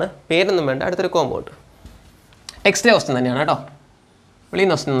ആനിയൻ ആണ്. പേരൊന്നും വേണ്ട. അടുത്തൊരു കോമ്പൗണ്ട്. ടെക്സ്റ്റിലെ ക്വസ്റ്റ്യൻ തന്നെയാണ് കേട്ടോ, വെളിയിൽ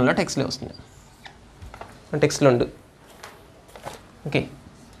നിന്ന് ക്വസ്റ്റ്യൻ ഒന്നുമില്ല. ടെക്സ്റ്റിലെ ക്വസ്റ്റ്യൻ ടെക്സ്റ്റിലുണ്ട്. Okay,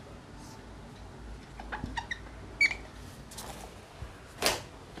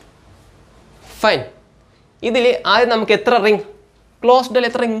 fine. ഇതിൽ ആദ്യം നമുക്ക് എത്ര റിംഗ്? ക്ലോസ്ഡിൽ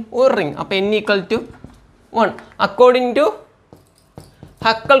എത്ര റിംഗ്? ഒരു റിംഗ്. അപ്പോൾ n = 1. According to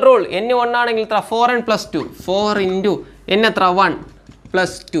Hückel rule n 1 ആണെങ്കിൽ എത്ര? 4n+2. 4 × N എത്ര 1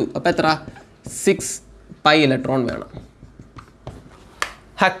 plus 2 അപ്പോൾ എത്ര 6 pi ഇലക്ട്രോൺ വേണം.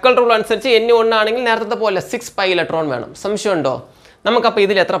 ഹക്കൽ റൂൾ അനുസരിച്ച് N 1 ആണെങ്കിൽ നേരത്തെ പോലെ 6 pi ഇലക്ട്രോൺ വേണം. സംശയമുണ്ടോ? നമുക്കപ്പോൾ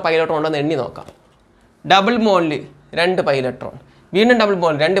ഇതിൽ എത്ര pi ഇലക്ട്രോൺ ഉണ്ടെന്ന് എണ്ണി നോക്കാം. ഡബിൾ ബോണ്ടിൽ 2 pi ഇലക്ട്രോൺ, വീണ്ടും double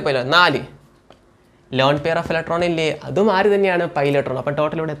bond 2 pi 4 lone pair of electron ഇല്ലേ, അതും ആര് തന്നെയാണ് പൈ ഇലക്ട്രോൺ. അപ്പോൾ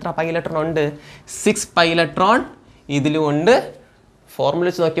ടോട്ടൽ ഇവിടെ എത്ര പൈ ഇലക്ട്രോൺ ഉണ്ട്? 6 pi ഇലക്ട്രോൺ ഇതിലും ഉണ്ട്. ഫോർമുല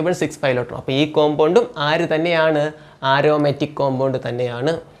വെച്ച് നോക്കിയപ്പോൾ 6 pi ഇലക്ട്രോൺ. അപ്പോൾ ഈ കോമ്പൗണ്ടും ആര് തന്നെയാണ്? ആരോമാറ്റിക് കോമ്പൗണ്ട്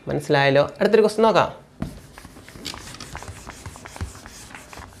തന്നെയാണ്. മനസ്സിലായല്ലോ? അടുത്തൊരു ക്വസ്റ്റ്യൻ നോക്കാം.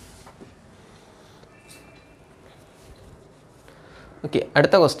 ഓക്കെ,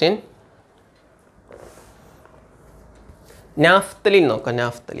 അടുത്ത ക്വസ്റ്റ്യൻ നാഫ്തലീൻ നോക്കാം.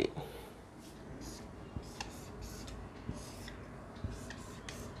 നാഫ്തലീൻ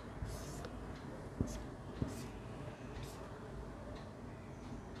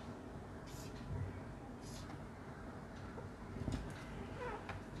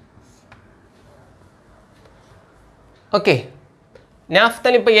ഓക്കെ,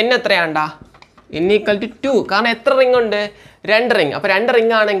 നാഫ്തലിൻ ഇപ്പോൾ N എത്രയാണ്ടാ? N = 2. കാരണം എത്ര റിംഗ് ഉണ്ട്? 2 റിംഗ്. അപ്പോൾ 2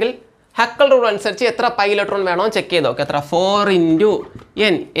 റിംഗ് ആണെങ്കിൽ ഹക്കൽ റൂൾ അനുസരിച്ച് എത്ര പൈ ഇലക്ട്രോൺ വേണോ ചെക്ക് ചെയ്ത് നോക്കാം. എത്ര? 4 ×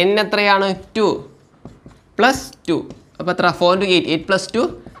 N. N എത്രയാണ്? 2 + 2. അപ്പോൾ എത്ര? 4 × 8, 8 + 2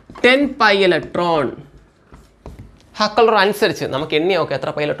 10 pi ഇലക്ട്രോൺ. ഹക്കൽ റൂൾ അനുസരിച്ച് നമുക്ക് എണ്ണി നോക്കാം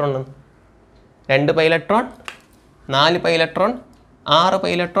എത്ര പൈ ഇലക്ട്രോൺ ഉണ്ട്. 2 pi electron, 4 pi electron, 6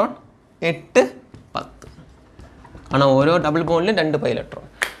 pi electron, 8, 10 ആണ്. ഓരോ ഡബിൾ ബോണ്ടിലും 2 pi ഇലക്ട്രോൺ.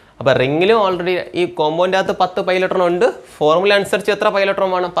 അപ്പോൾ റിങ്ങിലും ഓൾറെഡി ഈ കോമ്പൗണ്ടിൻ്റെ അകത്ത് 10 pi ഇലക്ട്രോൺ ഉണ്ട്. ഫോർമുല അനുസരിച്ച് എത്ര pi ഇലക്ട്രോൺ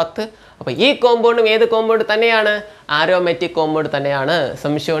വേണം? 10. അപ്പോൾ ഈ കോമ്പൗണ്ടും ഏത് കോമ്പൗണ്ട് തന്നെയാണ്? ആരോമാറ്റിക് കോമ്പൗണ്ട് തന്നെയാണ്.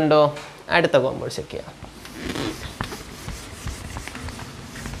 സംശയമുണ്ടോ? അടുത്ത കോമ്പൗണ്ട് ചെക്ക് ചെയ്യാം.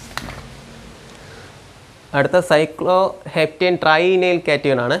 അടുത്ത സൈക്ലോ ഹെപ്റ്റൈൻ ട്രൈനൈൽ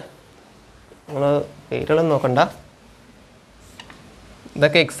കാറ്റയോൺ ആണ്. നമ്മൾ പേരുകളൊന്നും നോക്കണ്ട,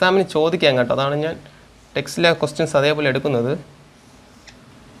 ഇതൊക്കെ എക്സാമിന് ചോദിക്കാം കേട്ടോ. അതാണ് ഞാൻ ടെക്സ്റ്റിലെ ക്വസ്റ്റ്യൻസ് അതേപോലെ എടുക്കുന്നത്.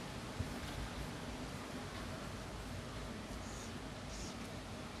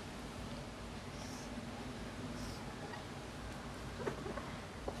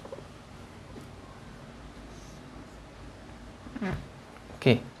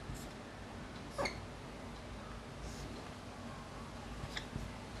 ഓക്കെ,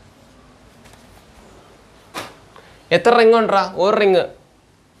 എത്ര റിംഗ് ഉണ്ടാ? ഒരു റിംഗ്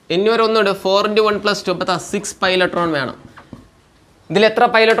N വരെ ഒന്നുണ്ട്. 4 × 1 + 2 അപ്പോൾ 6 pi ഇലക്ട്രോൺ വേണം. ഇതിൽ എത്ര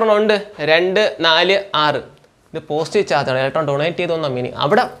പൈ ഇലക്ട്രോൺ ഉണ്ട്? 2, 4, 6. ഇത് പോസിറ്റീവ് ചാർജാണ്. Electron donate ചെയ്തൊന്നും meaning.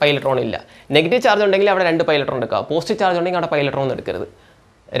 അവിടെ പൈ ഇലക്ട്രോൺ ഇല്ല. നെഗറ്റീവ് ചാർജ് ഉണ്ടെങ്കിൽ അവിടെ 2 pi ഇലക്ട്രോൺ എടുക്കുക. പോസിറ്റീവ് ചാർജ് ഉണ്ടെങ്കിൽ അവിടെ പൈ ഇലക്ട്രോൺ ഒന്നും എടുക്കരുത്.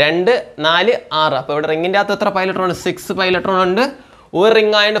 2, 4, 6. അപ്പോൾ ഇവിടെ റിങ്ങിൻ്റെ അകത്ത് എത്ര പൈ ഇലക്ട്രോൺ ഉണ്ട്? 6 pi ഇലക്ട്രോൺ ഉണ്ട്. ഒരു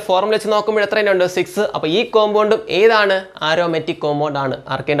റിംഗ് ആയതുകൊണ്ട് ഫോർമുല വെച്ച് നോക്കുമ്പോൾ എത്ര ഉണ്ട്? 6. അപ്പോൾ ഈ കോമ്പൗണ്ടും ഏതാണ്? ആരോമാറ്റിക് കോമ്പൗണ്ട് ആണ്.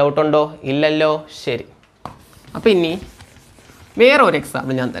 ആർക്കും ഡൗട്ട് ഉണ്ടോ? ഇല്ലല്ലോ. ശരി, അപ്പോൾ ഇനി വേറെ ഒരു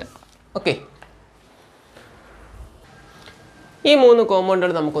എക്സാമ്പിൾ ഞാൻ തരാം. ഓക്കെ, ഈ 3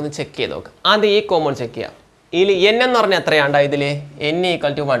 കോമ്പൗണ്ടുകൾ നമുക്കൊന്ന് ചെക്ക് ചെയ്ത് നോക്കാം. ആദ്യം ഈ കോമ്പൗണ്ട് ചെക്ക് ചെയ്യാം. ഇതിൽ N എന്ന് പറഞ്ഞാൽ എത്രയാണ്ടാ? ഇതിൽ N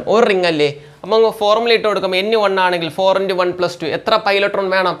 = 1. ഒരു റിംഗ് അല്ലേ? അപ്പോൾ നമുക്ക് ഫോർമുല ഇട്ട് കൊടുക്കുമ്പോൾ N 1 ആണെങ്കിൽ 4 × 1 + 2 എത്ര പൈ ഇലക്ട്രോൺ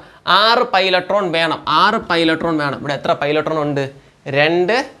വേണം? 6 pi ഇലക്ട്രോൺ വേണം. 6 pi ഇലക്ട്രോൺ വേണം. ഇവിടെ എത്ര പൈ ഇലക്ട്രോൺ ഉണ്ട്?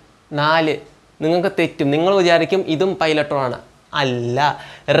 2, 4. നിങ്ങൾക്ക് തെറ്റും. നിങ്ങൾ വിചാരിക്കും ഇതും പൈ ഇലക്ട്രോൺ ആണ്. അല്ല,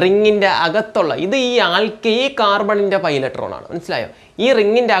 റിങ്ങിൻ്റെ അകത്തുള്ള ഇത് ഈ കാർബണിൻ്റെ പൈ ഇലക്ട്രോൺ ആണ്. മനസ്സിലായോ? ഈ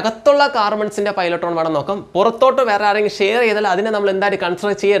റിങ്ങിൻ്റെ അകത്തുള്ള കാർബൺസിൻ്റെ പൈ ഇലക്ട്രോൺ വേണം നോക്കാം. പുറത്തോട്ട് വേറെ ആരെങ്കിലും ഷെയർ ചെയ്താൽ അതിനെ നമ്മൾ എന്തായാലും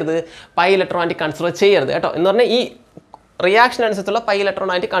കൺസിഡർ ചെയ്യരുത്, പൈ ഇലക്ട്രോൺ ആയിട്ട് കൺസിഡർ ചെയ്യരുത് കേട്ടോ. എന്ന് പറഞ്ഞാൽ ഈ റിയാക്ഷൻ അനുസരിച്ചുള്ള പൈ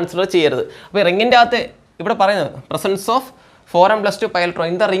ഇലക്ട്രോൺ ആയിട്ട് കൺസിഡർ ചെയ്യരുത്. അപ്പോൾ റിങ്ങിൻ്റെ അകത്ത് ഇവിടെ പറയുന്നത് presence of 4m + 2 pi electron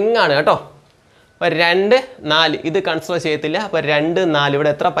in the ring ആണ് കേട്ടോ. അപ്പോൾ 2, 4 ഇത് കൺസിഡർ ചെയ്യത്തില്ല. അപ്പോൾ 2, 4 ഇവിടെ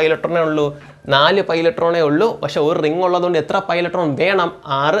എത്ര പൈ ഇലക്ട്രോണേ ഉള്ളൂ? 4 pi ഇലക്ട്രോണേ ഉള്ളൂ. പക്ഷേ ഒരു റിംഗ് ഉള്ളതുകൊണ്ട് എത്ര പൈ ഇലക്ട്രോൺ വേണം?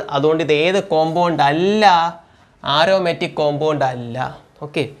 6. അതുകൊണ്ട് ഇത് ഏത് കോമ്പൗണ്ട് അല്ല? ആരോമാറ്റിക് കോമ്പൗണ്ട് അല്ല.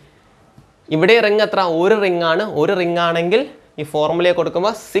 ഓക്കെ, ഇവിടെ റിംഗ് എത്ര? ഒരു റിംഗ് ആണ്. ഒരു റിംഗ് ആണെങ്കിൽ ഈ ഫോർമുലയെ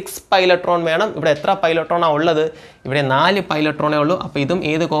കൊടുക്കുമ്പോൾ 6 pi ഇലക്ട്രോൺ വേണം. ഇവിടെ എത്ര പൈ ഇലക്ട്രോണാണ് ഉള്ളത്? ഇവിടെ 4 pi ഇലക്ട്രോണേ ഉള്ളൂ. അപ്പോൾ ഇതും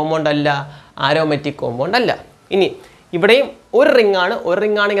ഏത് കോമ്പൗണ്ട് അല്ല? ആരോമാറ്റിക് കോമ്പൗണ്ട് അല്ല. ഇനി ഇവിടെയും ഒരു റിംഗ് ആണ്. ഒരു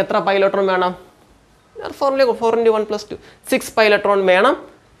റിംഗ് ആണെങ്കിൽ എത്ര പൈ ഇലക്ട്രോൺ വേണം? ഫോർമുല 4 × 1 + 2 6 pi ഇലക്ട്രോൺ വേണം.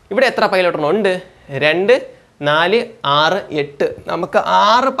 ഇവിടെ എത്ര പൈ ഇലക്ട്രോൺ ഉണ്ട്? 2, 4, 6, 8. നമുക്ക്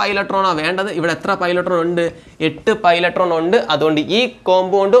 6 pi ഇലക്ട്രോണാണ് വേണ്ടത്. ഇവിടെ എത്ര പൈ ഇലക്ട്രോൺ ഉണ്ട്? 8 pi ഇലക്ട്രോൺ ഉണ്ട്. അതുകൊണ്ട് ഈ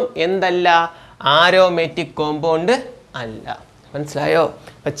കോമ്പൗണ്ടും എന്തല്ല? ആരോമാറ്റിക് കോമ്പൗണ്ട് അല്ല. മനസ്സിലായോ?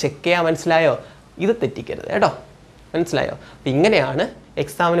 അപ്പോൾ ചെക്ക് ചെയ്യാൻ മനസ്സിലായോ? ഇത് തെറ്റിക്കരുത് കേട്ടോ. മനസ്സിലായോ? അപ്പോൾ ഇങ്ങനെയാണ്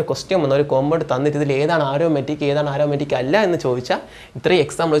എക്സാമിന് ക്വസ്റ്റ്യൻ വന്ന ഒരു കോമ്പൗണ്ട് തന്നിട്ട് ഇതിൽ ഏതാണ് ആരോമാറ്റിക് ഏതാണ് ആരോമാറ്റിക് അല്ല എന്ന് ചോദിച്ചാൽ ഇത്രയും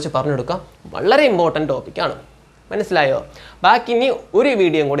എക്സാമ്പിൾ വെച്ച് പറഞ്ഞു കൊടുക്കാം. വളരെ ഇമ്പോർട്ടൻറ്റ് ടോപ്പിക്കാണ്. മനസ്സിലായോ? ബാക്കി ഇനി ഒരു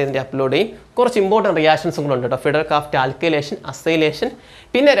വീഡിയോയും കൂടി ഇതിൻ്റെ അപ്ലോഡ് ചെയ്യും. കുറച്ച് ഇമ്പോർട്ടൻറ്റ് റിയാക്ഷൻസും കൂടെ ഉണ്ട് കേട്ടോ. ഫിഡൽ ക്രാഫ്റ്റ് ആൽക്കൈലേഷൻ, അസൈലേഷൻ,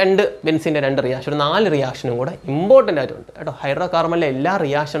 പിന്നെ 2 ബെൻസിൻ്റെ 2 റിയാക്ഷൻ, 4 റിയാക്ഷനും കൂടെ ഇമ്പോർട്ടൻ്റ് ആയിട്ടുണ്ട് കേട്ടോ. ഹൈഡ്രോകാർബണിലെ എല്ലാ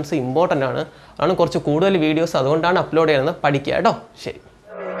റിയാക്ഷൻസും ഇമ്പോർട്ടൻ്റ് ആണ്. അതാണ് കുറച്ച് കൂടുതൽ വീഡിയോസ് അതുകൊണ്ടാണ് അപ്ലോഡ് ചെയ്യുന്നത്. പഠിക്കുക കേട്ടോ. ശരി.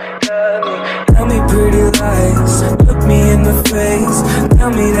 Tell me pretty lies, look me